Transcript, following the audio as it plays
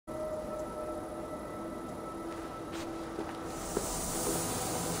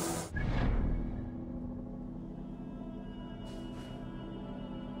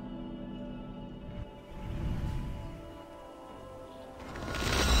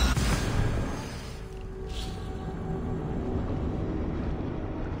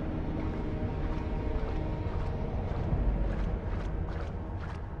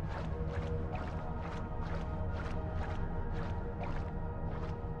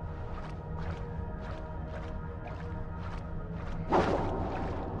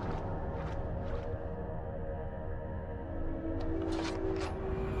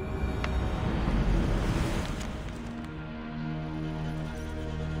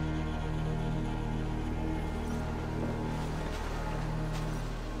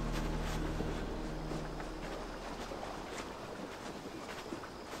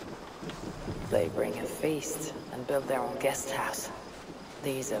they bring a feast and build their own guest house.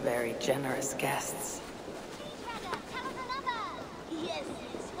 These are very generous guests. Yes.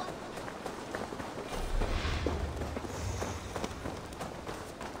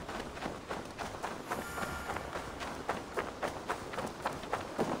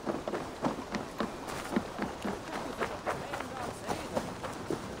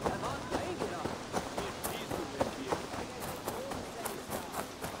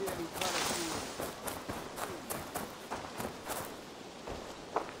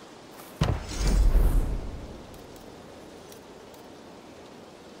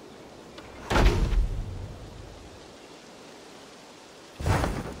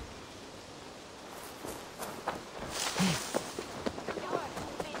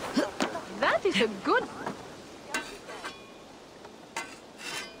 That is a good...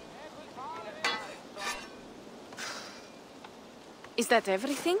 Is that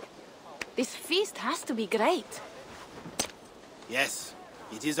everything? This feast has to be great. Yes,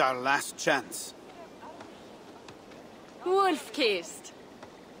 it is our last chance. Wolf-kissed.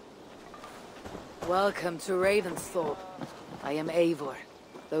 Welcome to Ravensthorpe. I am Eivor,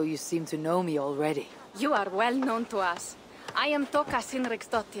 though you seem to know me already. You are well known to us. I am Toka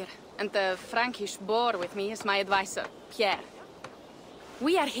Sinriksdottir, and the Frankish boar with me is my advisor, Pierre.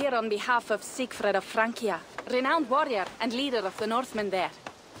 We are here on behalf of Sigfred of Francia, renowned warrior and leader of the Northmen there.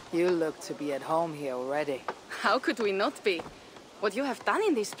 You look to be at home here already. How could we not be? What you have done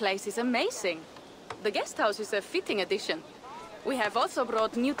in this place is amazing. The guest house is a fitting addition. We have also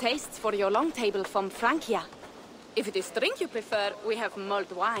brought new tastes for your long table from Francia. If it is drink you prefer, we have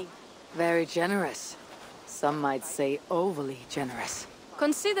mulled wine. Very generous. Some might say overly generous.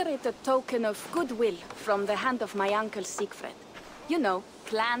 Consider it a token of goodwill from the hand of my uncle Sigfred. You know,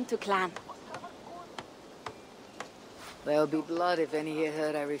 clan to clan. There'll be blood if any here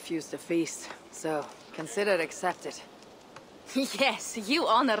heard I refuse the feast, so consider it accepted. Yes, you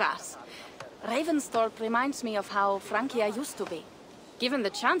honor us. Ravensthorpe reminds me of how Francia used to be. Given the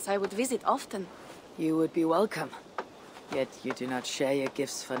chance, I would visit often. You would be welcome. Yet you do not share your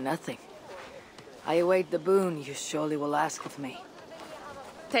gifts for nothing. I await the boon you surely will ask of me.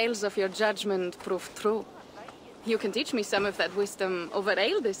 Tales of your judgment prove true. You can teach me some of that wisdom over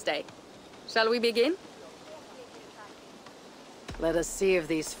ale this day. Shall we begin? Let us see if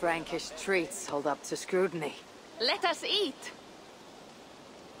these Frankish treats hold up to scrutiny. Let us eat!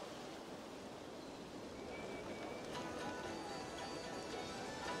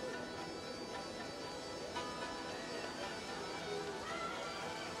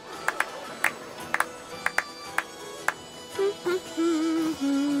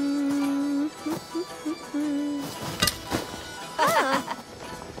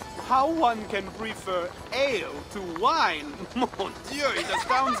 How one can prefer ale to wine? Mon Dieu, it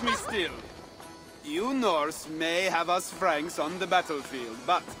astounds me still. You Norse may have us Franks on the battlefield,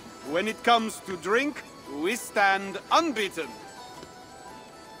 but when it comes to drink, we stand unbeaten.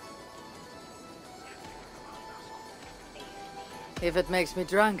 If it makes me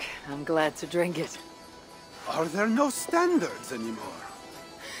drunk, I'm glad to drink it. Are there no standards anymore?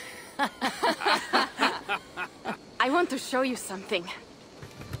 I want to show you something.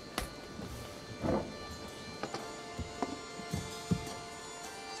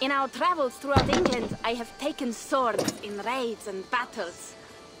 In our travels throughout England, I have taken swords in raids and battles.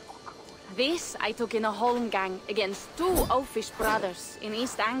 This I took in a holmgang against two oafish brothers in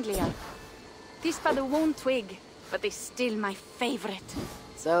East Anglia. This but a wound twig, but is still my favorite.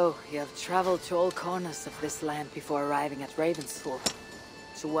 So, you have traveled to all corners of this land before arriving at Ravensthorpe.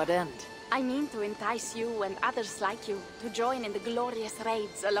 To what end? I mean to entice you and others like you to join in the glorious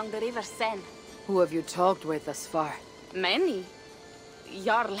raids along the River Seine. Who have you talked with thus far? Many.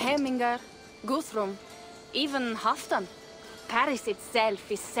 Jarl Heminger, Guthrum, even Halfdan. Paris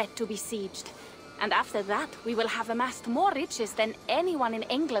itself is set to be besieged. And after that, we will have amassed more riches than anyone in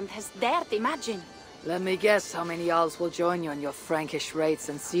England has dared imagine. Let me guess how many Jarls will join you on your Frankish raids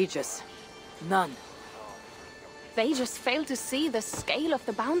and sieges. None. They just fail to see the scale of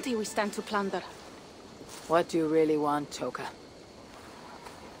the bounty we stand to plunder. What do you really want, Toka?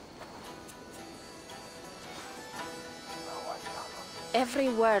 Every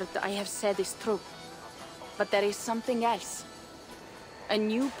word I have said is true. But there is something else. A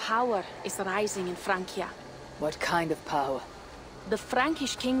new power is rising in Francia. What kind of power? The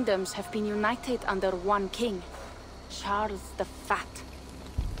Frankish kingdoms have been united under one king, Charles the Fat.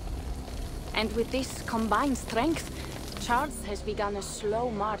 And with this combined strength, Charles has begun a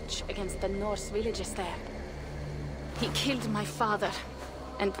slow march against the Norse villages there. He killed my father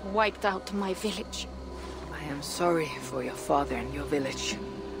and wiped out my village. I am sorry for your father and your village.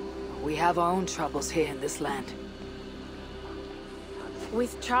 We have our own troubles here in this land.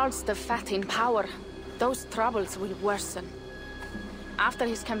 With Charles the Fat in power, those troubles will worsen. After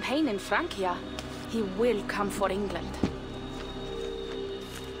his campaign in Francia, he will come for England.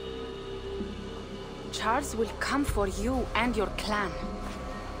 Charles will come for you and your clan.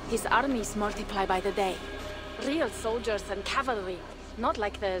 His armies multiply by the day. Real soldiers and cavalry, not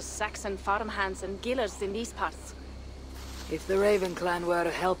like the Saxon farmhands and gillers in these parts. If the Raven clan were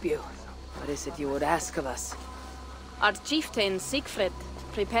to help you, what is it you would ask of us? Our chieftain, Siegfried,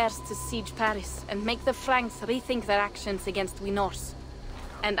 prepares to siege Paris and make the Franks rethink their actions against we Norse.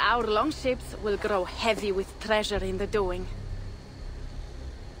 And our longships will grow heavy with treasure in the doing.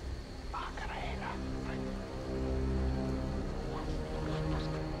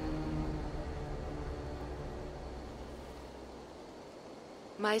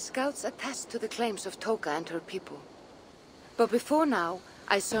 My scouts attest to the claims of Toka and her people. But before now,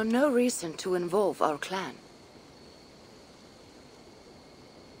 I saw no reason to involve our clan.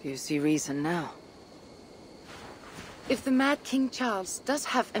 Do you see reason now? If the Mad King Charles does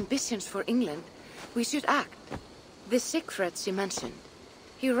have ambitions for England, we should act. The Siegfried she mentioned.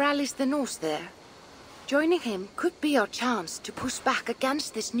 He rallies the Norse there. Joining him could be our chance to push back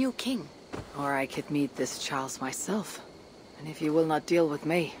against this new king. Or I could meet this Charles myself. And if he will not deal with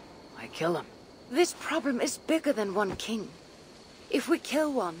me, I kill him. This problem is bigger than one king. If we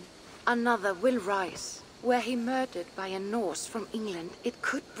kill one, another will rise. Were he murdered by a Norse from England, it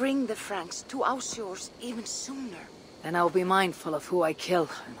could bring the Franks to our shores even sooner. Then I'll be mindful of who I kill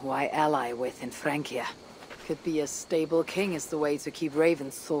and who I ally with in Francia. Could be a stable king is the way to keep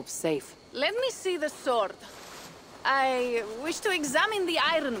Ravensthorpe safe. Let me see the sword. I wish to examine the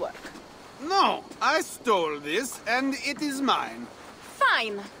ironwork. No, I stole this, and it is mine.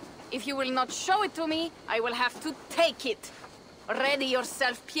 Fine. If you will not show it to me, I will have to take it. Ready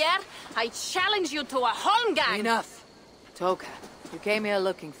yourself, Pierre. I challenge you to a holmgang. Enough. Toka, you came here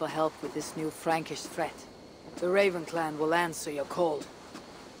looking for help with this new Frankish threat. The Raven clan will answer your call.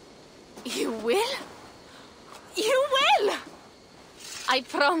 You will? You will! I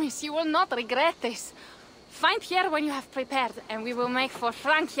promise you will not regret this. Find Pierre when you have prepared, and we will make for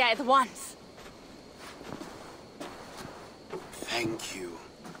Francia at once. Thank you.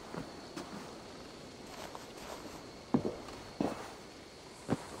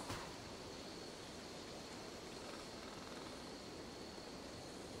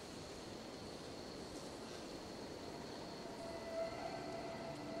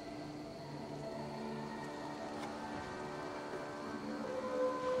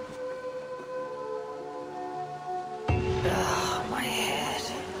 My head.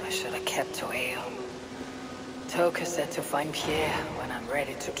 I should have kept to ale. Toka said to find Pierre when I'm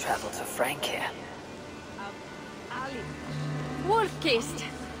ready to travel to Francia. Wolf-kissed.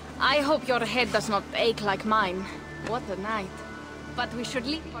 I hope your head does not ache like mine. What a night. But we should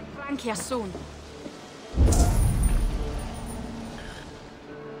leave for Francia soon.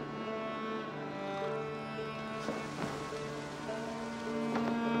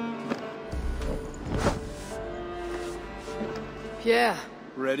 Pierre,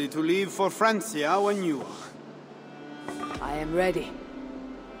 Ready to leave for Francia when you are. I am ready.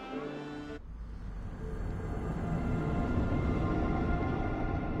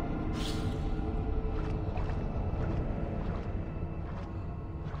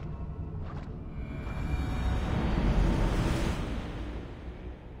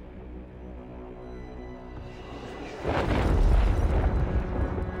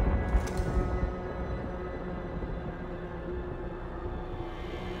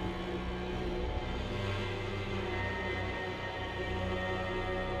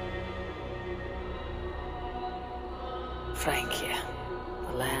 Francia,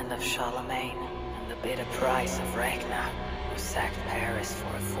 the land of Charlemagne, and the bitter price of Ragnar, who sacked Paris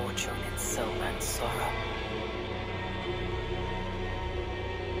for a fortune in silver and sorrow.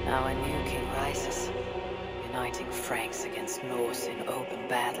 Now a new king rises, uniting Franks against Norse in open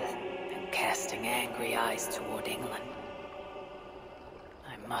battle, and casting angry eyes toward England.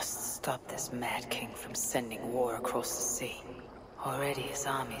 I must stop this mad king from sending war across the sea. Already his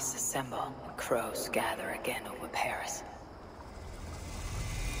armies assemble, and crows gather again over Paris.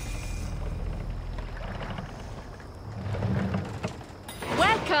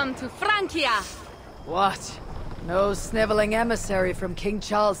 Welcome to Francia! What? No sniveling emissary from King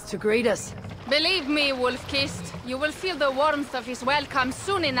Charles to greet us? Believe me, Wolf-kissed, you will feel the warmth of his welcome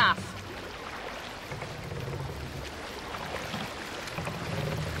soon enough.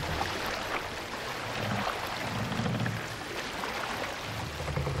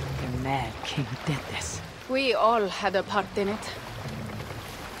 The mad king did this. We all had a part in it.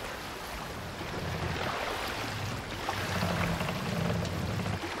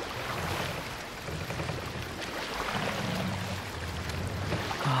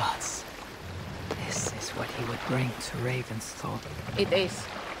 bring to Ravensthorpe? It is.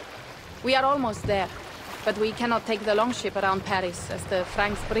 We are almost there, but we cannot take the longship around Paris as the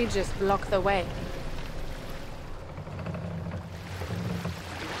Franks' bridges block the way.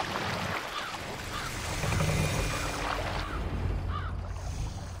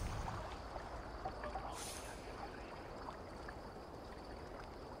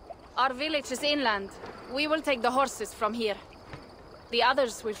 Our village is inland. We will take the horses from here. The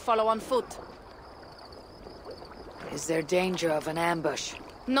others will follow on foot. Is there danger of an ambush?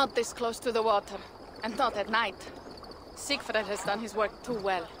 Not this close to the water, and not at night. Siegfried has done his work too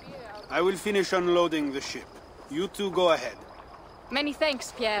well. I will finish unloading the ship. You two go ahead. Many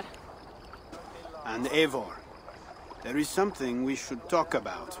thanks, Pierre. And Eivor, there is something we should talk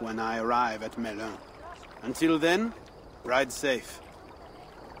about when I arrive at Melun. Until then, ride safe.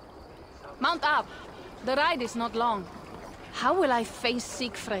 Mount up. The ride is not long. How will I face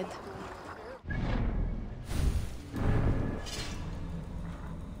Siegfried?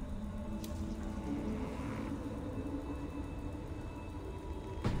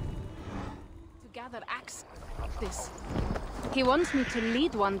 To gather axe. This. He wants me to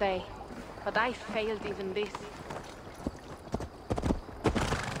lead one day, but I failed even this.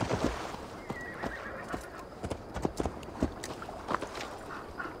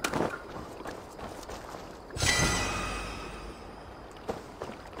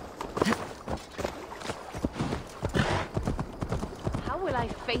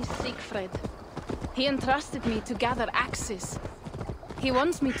 Siegfried. He entrusted me to gather axes. He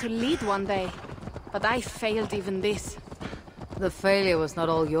wants me to lead one day, but I failed even this. The failure was not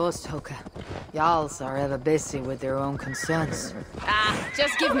all yours, Toka. Jarls are ever busy with their own concerns.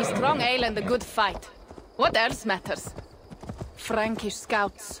 Just give me strong ale and a good fight. What else matters? Frankish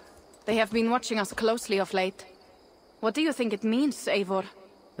scouts. They have been watching us closely of late. What do you think it means, Eivor?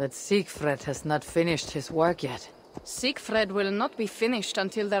 That Siegfried has not finished his work yet. Siegfried will not be finished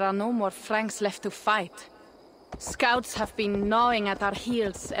until there are no more Franks left to fight. Scouts have been gnawing at our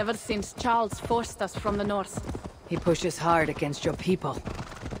heels ever since Charles forced us from the north. He pushes hard against your people.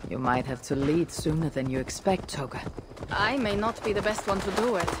 You might have to lead sooner than you expect, Toga. I may not be the best one to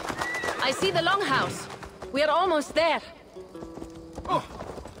do it. I see the longhouse. We are almost there. Oh.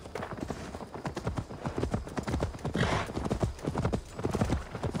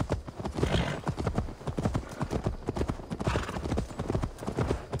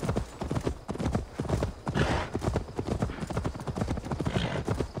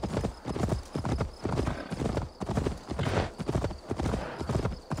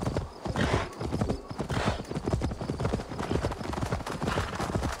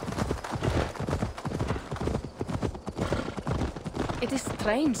 It is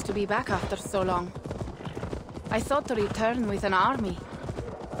strange to be back after so long. I thought to return with an army.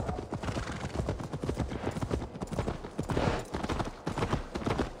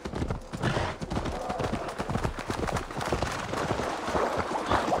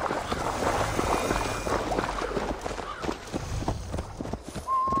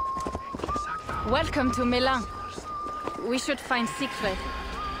 Welcome to Milan. We should find Siegfried.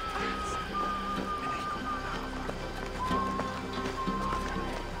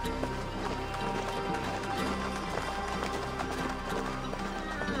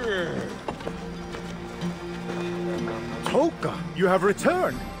 Toka, you have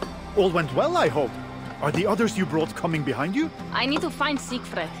returned. All went well, I hope. Are the others you brought coming behind you? I need to find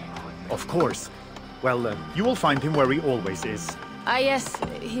Siegfried. Of course. Well, you will find him where he always is. Ah yes,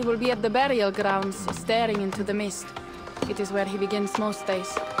 he will be at the burial grounds, staring into the mist. It is where he begins most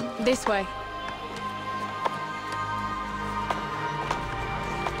days. This way.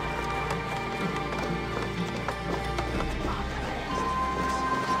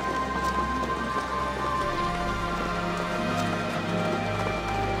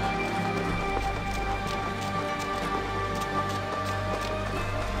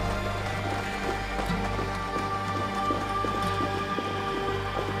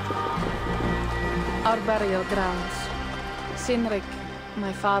 Our burial grounds. Sinrik,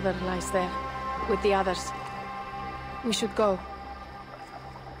 my father, lies there, with the others. We should go.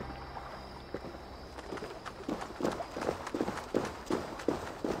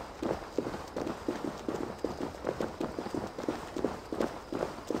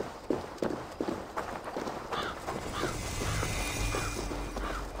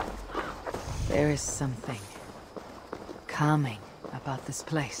 There is something calming about this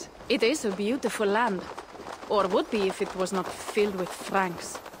place. It is a beautiful land. Or would be if it was not filled with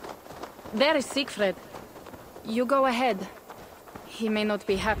Franks. There is Siegfried. You go ahead. He may not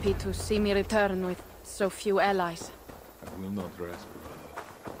be happy to see me return with so few allies. I will not rest,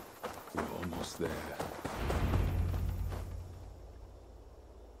 brother. We're almost there.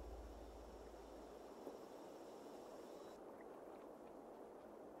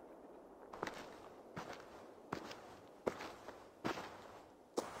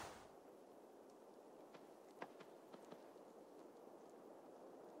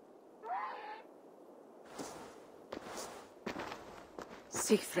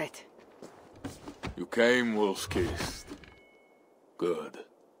 Siegfried. You came, wolf-kissed. Good.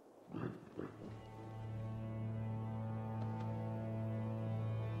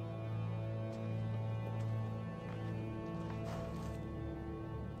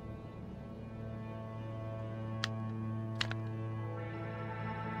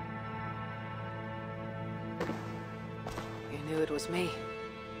 You knew it was me.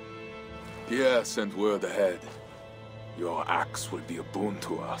 Pierre sent word ahead. Your axe will be a boon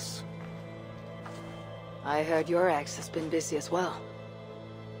to us. I heard your axe has been busy as well.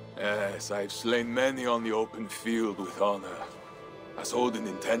 Yes, I've slain many on the open field with honor, as Odin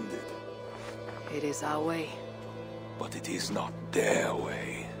intended. It is our way. But it is not their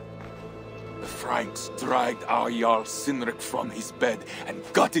way. The Franks dragged our Jarl Sinric from his bed and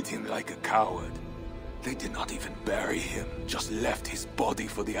gutted him like a coward. They did not even bury him, just left his body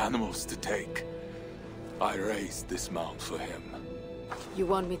for the animals to take. I raised this mound for him. You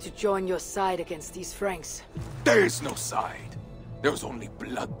want me to join your side against these Franks? There is no side. There's only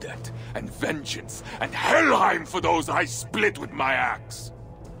blood debt, and vengeance, and Helheim for those I split with my axe.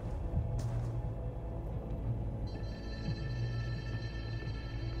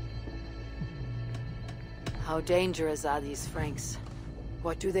 How dangerous are these Franks?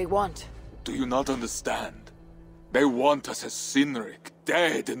 What do they want? Do you not understand? They want us as Sinric,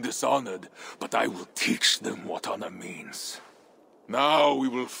 dead and dishonored, but I will teach them what honor means. Now we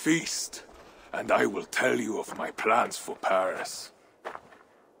will feast, and I will tell you of my plans for Paris.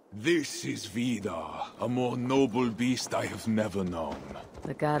 This is Vidar, a more noble beast I have never known.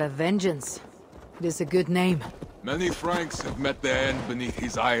 The god of vengeance. It is a good name. Many Franks have met their end beneath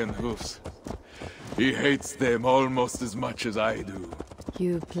his iron hoofs. He hates them almost as much as I do.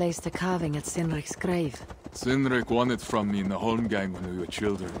 You placed a carving at Sinric's grave. Sinric won it from me in the Holmgang when we were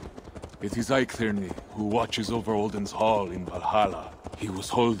children. It is Eikthirni, who watches over Odin's hall in Valhalla. He was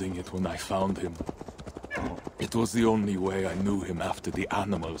holding it when I found him. It was the only way I knew him after the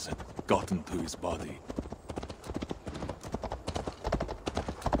animals had gotten to his body.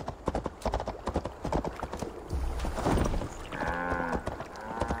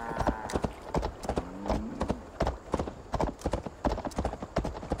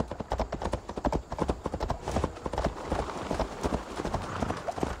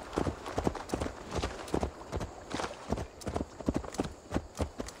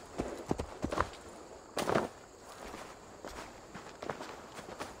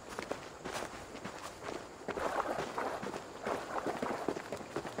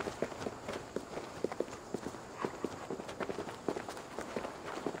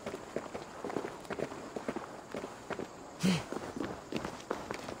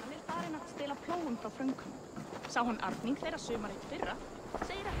 Sá hann arning þeirra sumarið fyrra,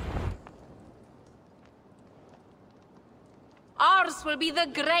 segir ekki. Ours will be the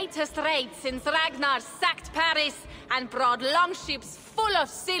greatest raid since Ragnar sacked Paris and brought longships full of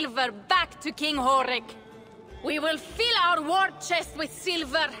silver back to King Horik. We will fill our war chest with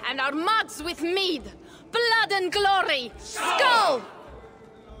silver and our mugs with mead. Blood and glory! Skull!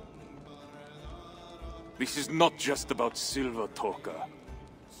 This is not just about silver, Torka.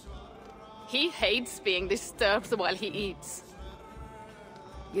 He hates being disturbed while he eats.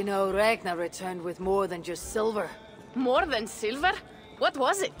 You know, Ragnar returned with more than just silver. More than silver? What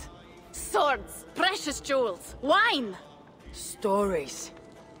was it? Swords, precious jewels, wine! Stories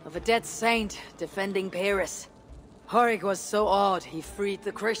of a dead saint defending Paris. Horik was so awed he freed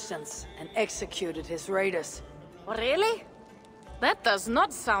the Christians and executed his raiders. Really? That does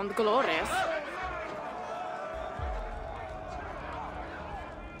not sound glorious.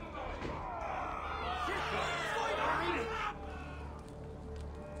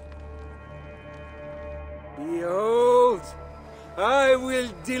 Behold, I will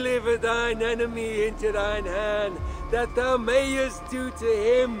deliver thine enemy into thine hand, that thou mayest do to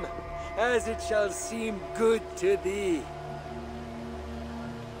him as it shall seem good to thee.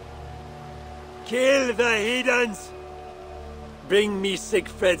 Kill the heathens! Bring me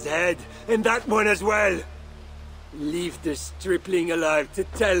Siegfried's head, and that one as well. Leave the stripling alive to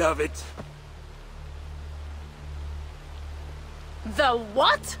tell of it. The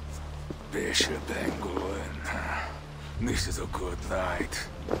what? Bishop England. This is a good night.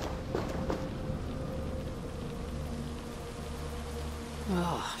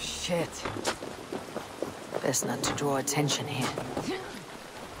 Oh, shit. Best not to draw attention here.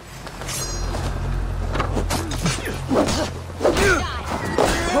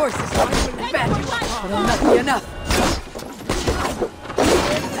 Horse is not even bad, but it'll not be enough.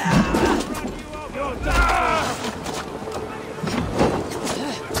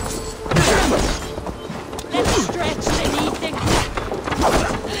 Let's stretch the knee.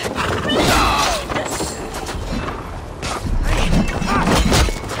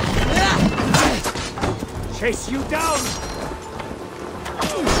 chase you down!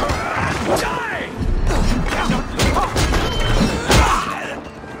 Die!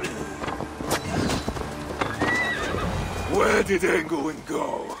 Where did Engelwin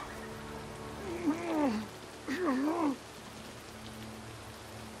go?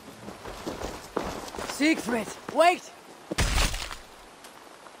 Siegfried, wait!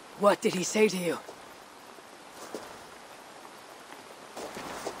 What did he say to you?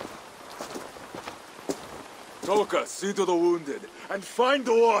 Toka, see to the wounded, and find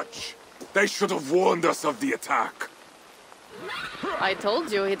the watch! They should have warned us of the attack. I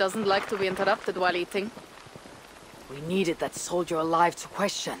told you he doesn't like to be interrupted while eating. We needed that soldier alive to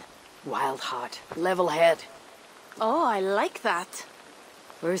question. Wild heart, level head. Oh, I like that.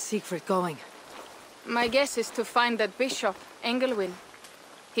 Where is Siegfried going? My guess is to find that bishop, Engelwin.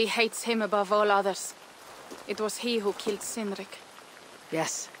 He hates him above all others. It was he who killed Cynric.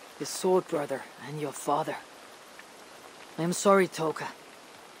 Yes, his sword brother and your father. I am sorry, Toka.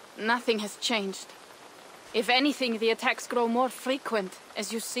 Nothing has changed. If anything, the attacks grow more frequent,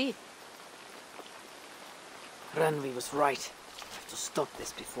 as you see. Renly was right. We have to stop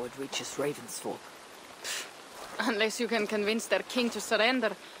this before it reaches Ravensfall. Unless you can convince their king to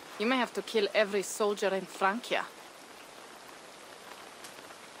surrender, you may have to kill every soldier in Francia.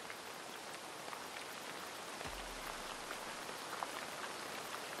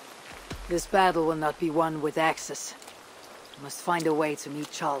 This battle will not be won with axes. We must find a way to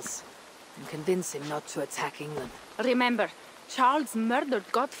meet Charles, and convince him not to attack England. Remember, Charles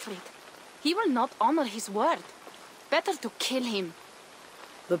murdered Godfrey. He will not honor his word. Better to kill him.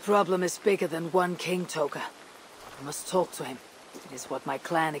 The problem is bigger than one king, Toka. We must talk to him. It is what my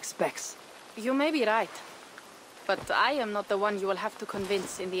clan expects. You may be right. But I am not the one you will have to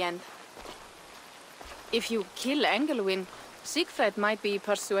convince in the end. If you kill Engelwin, Siegfried might be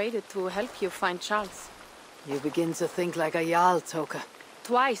persuaded to help you find Charles. You begin to think like a Jarl, Toka.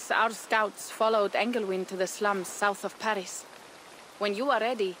 Twice our scouts followed Engelwin to the slums south of Paris. When you are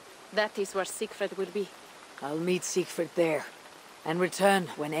ready, that is where Siegfried will be. I'll meet Siegfried there, and return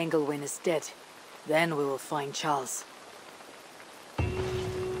when Engelwin is dead. Then we will find Charles.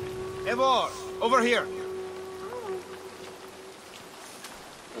 Eivor, over here!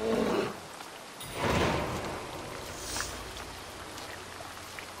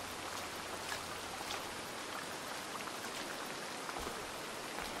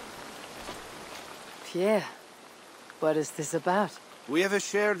 Pierre, what is this about? We have a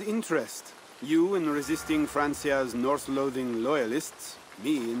shared interest. You in resisting Francia's North-loathing loyalists,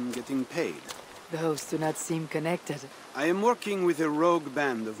 me in getting paid. Those do not seem connected. I am working with a rogue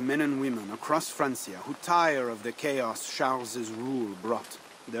band of men and women across Francia who tire of the chaos Charles's rule brought.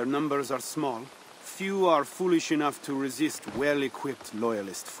 Their numbers are small. Few are foolish enough to resist well-equipped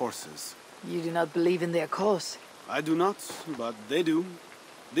loyalist forces. You do not believe in their cause? I do not, but they do.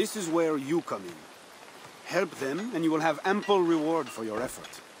 This is where you come in. Help them, and you will have ample reward for your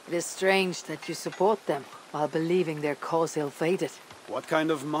effort. It is strange that you support them, while believing their cause ill-fated. What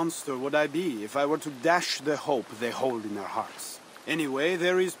kind of monster would I be if I were to dash the hope they hold in their hearts? Anyway,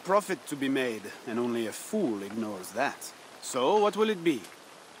 there is profit to be made, and only a fool ignores that. So, what will it be?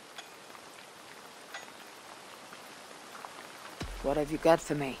 What have you got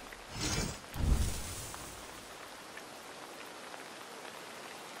for me?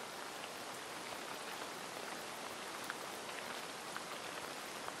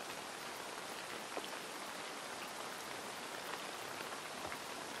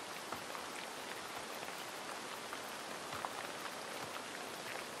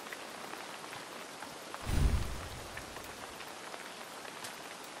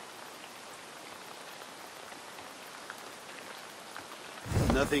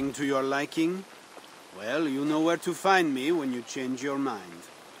 Nothing to your liking? Well, you know where to find me when you change your mind.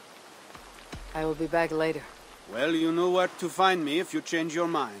 I will be back later. Well, you know where to find me if you change your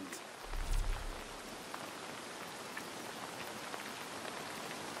mind.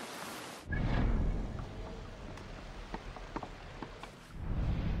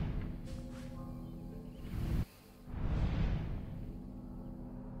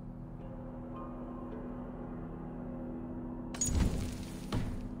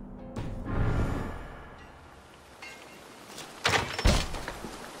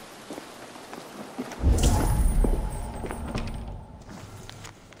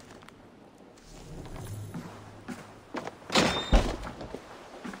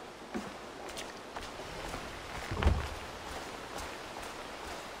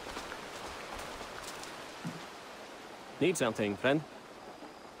 Need something, friend?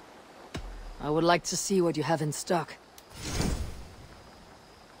 I would like to see what you have in stock.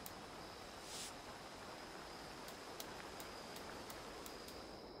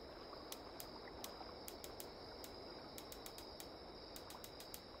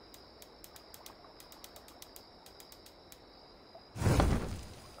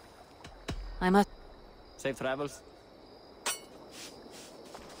 I must... Safe travels.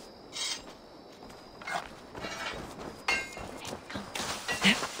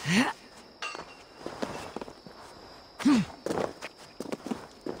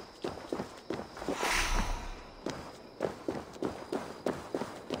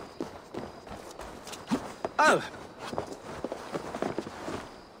 Oh!